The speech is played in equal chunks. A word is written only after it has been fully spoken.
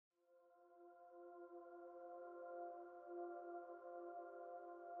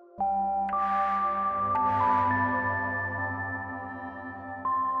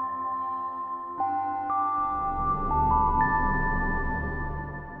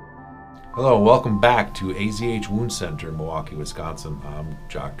Hello, welcome back to AZH Wound Center in Milwaukee, Wisconsin. I'm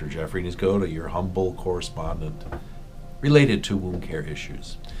Dr. Jeffrey Nisgoda, your humble correspondent related to wound care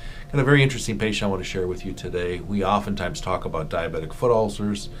issues. Got a very interesting patient I want to share with you today. We oftentimes talk about diabetic foot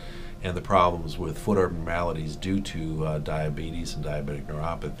ulcers and the problems with foot abnormalities due to diabetes and diabetic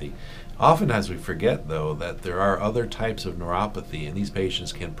neuropathy. Oftentimes we forget, though, that there are other types of neuropathy, and these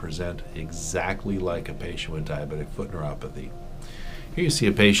patients can present exactly like a patient with diabetic foot neuropathy. Here you see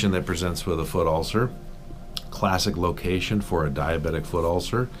a patient that presents with a foot ulcer, classic location for a diabetic foot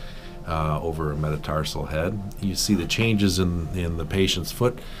ulcer over a metatarsal head. You see the changes in the patient's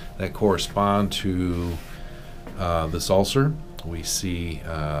foot that correspond to this ulcer. We see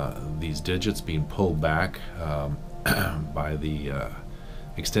these digits being pulled back by the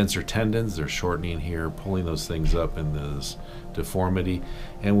extensor tendons. They're shortening here, pulling those things up in this deformity.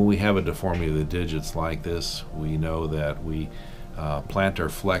 And when we have a deformity of the digits like this, we know that we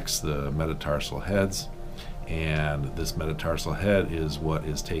plantar flex the metatarsal heads, and this metatarsal head is what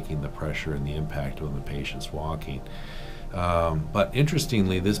is taking the pressure and the impact when the patient's walking. But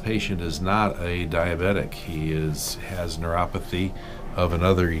interestingly, this patient is not a diabetic. He has neuropathy of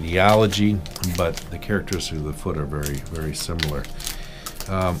another etiology, but the characteristics of the foot are very, very similar.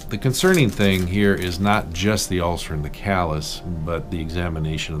 The concerning thing here is not just the ulcer and the callus, but the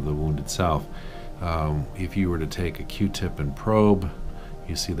examination of the wound itself. If you were to take a Q-tip and probe,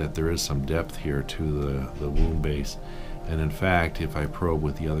 you see that there is some depth here to the wound base. And in fact, if I probe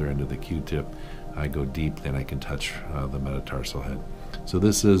with the other end of the Q-tip, I go deep, then I can touch the metatarsal head. So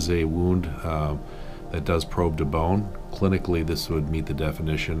this is a wound that does probe to bone. Clinically, this would meet the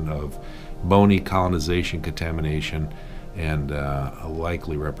definition of bony colonization contamination and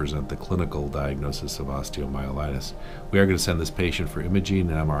likely represent the clinical diagnosis of osteomyelitis. We are going to send this patient for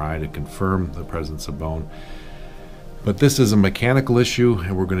imaging and MRI to confirm the presence of bone. But this is a mechanical issue,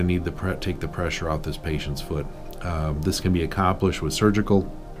 and we're going to need to take the pressure off this patient's foot. This can be accomplished with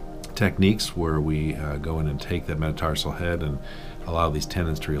surgical techniques where we go in and take that metatarsal head and allow these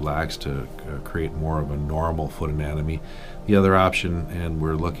tendons to relax to create more of a normal foot anatomy. The other option, and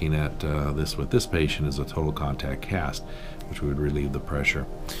we're looking at this with this patient, is a total contact cast, which would relieve the pressure.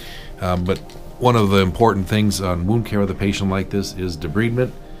 But one of the important things on wound care with a patient like this is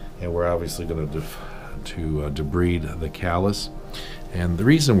debridement, and we're obviously going to debride the callus. And the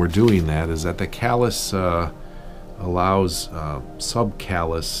reason we're doing that is that the callus allows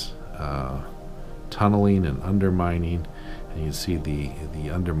subcallus tunneling and undermining, and you see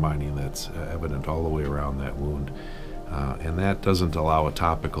the undermining that's evident all the way around that wound. And that doesn't allow a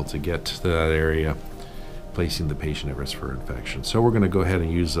topical to get to that area, placing the patient at risk for infection. So we're going to go ahead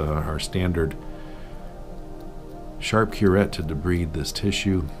and use our standard sharp curette to debride this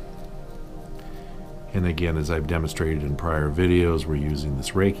tissue. And again, as I've demonstrated in prior videos, we're using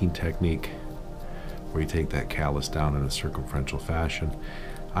this raking technique where you take that callus down in a circumferential fashion.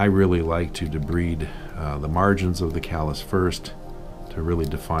 I really like to debride the margins of the callus first to really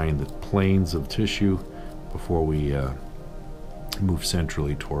define the planes of tissue before we move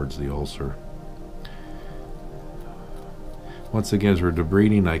centrally towards the ulcer. Once again, as we're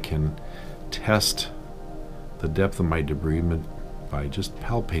debriding, I can test the depth of my debridement by just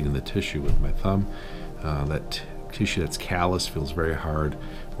palpating the tissue with my thumb. That tissue that's callous feels very hard,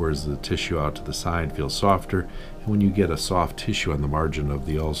 whereas the tissue out to the side feels softer. And when you get a soft tissue on the margin of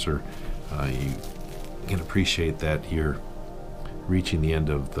the ulcer, you can appreciate that you're reaching the end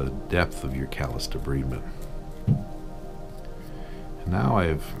of the depth of your callus debridement. And now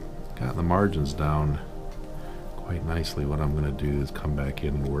I've gotten the margins down quite nicely. What I'm going to do is come back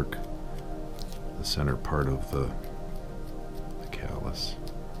in and work the center part of the callus.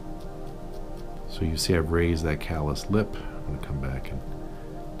 So you see I've raised that callus lip. I'm going to come back and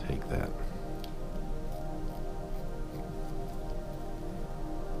take that.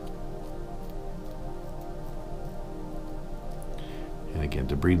 And again,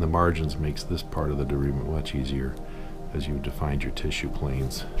 debriding the margins makes this part of the debridement much easier as you've defined your tissue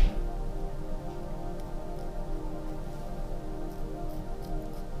planes.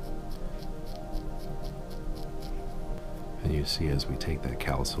 And you see as we take that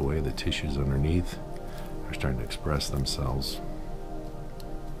callus away, the tissues underneath are starting to express themselves.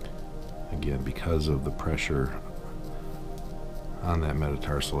 Again, because of the pressure on that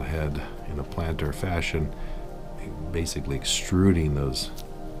metatarsal head in a plantar fashion, basically extruding those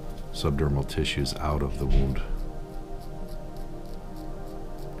subdermal tissues out of the wound.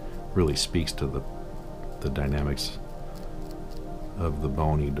 Really speaks to the dynamics of the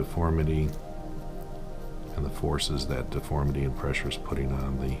bony deformity and the forces that deformity and pressure is putting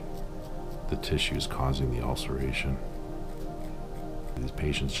on the tissues causing the ulceration. These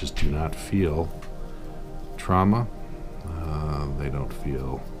patients just do not feel trauma. They don't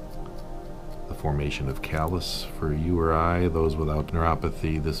feel the formation of callus. For you or I, those without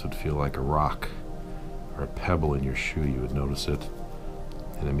neuropathy, this would feel like a rock or a pebble in your shoe. You would notice it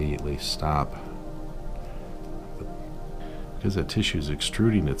and immediately stop. But because that tissue is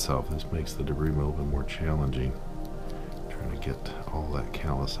extruding itself, this makes the debridement a little bit more challenging. Trying to get all that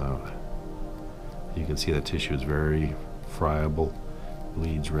callus out. You can see that tissue is very friable,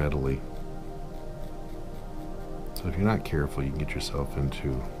 bleeds readily. So if you're not careful, you can get yourself into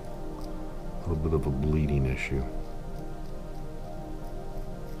a little bit of a bleeding issue.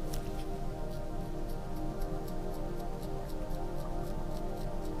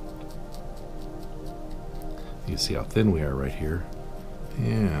 You see how thin we are right here.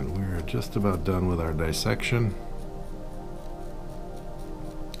 And we're just about done with our dissection.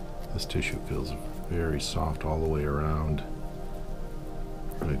 This tissue feels very soft all the way around.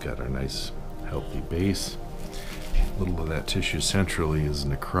 We've got our nice healthy base. A little of that tissue centrally is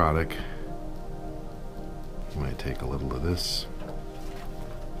necrotic. You might take a little of this.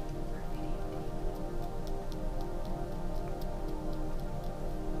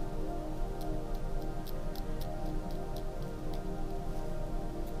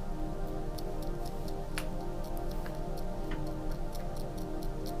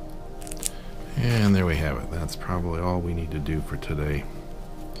 And there we have it. That's probably all we need to do for today.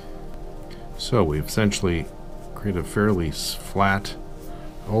 So we've essentially created a fairly flat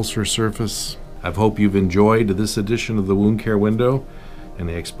ulcer surface. I hope you've enjoyed this edition of the Wound Care Window and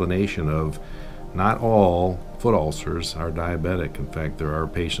the explanation of not all foot ulcers are diabetic. In fact, there are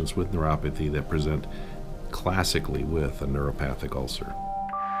patients with neuropathy that present classically with a neuropathic ulcer.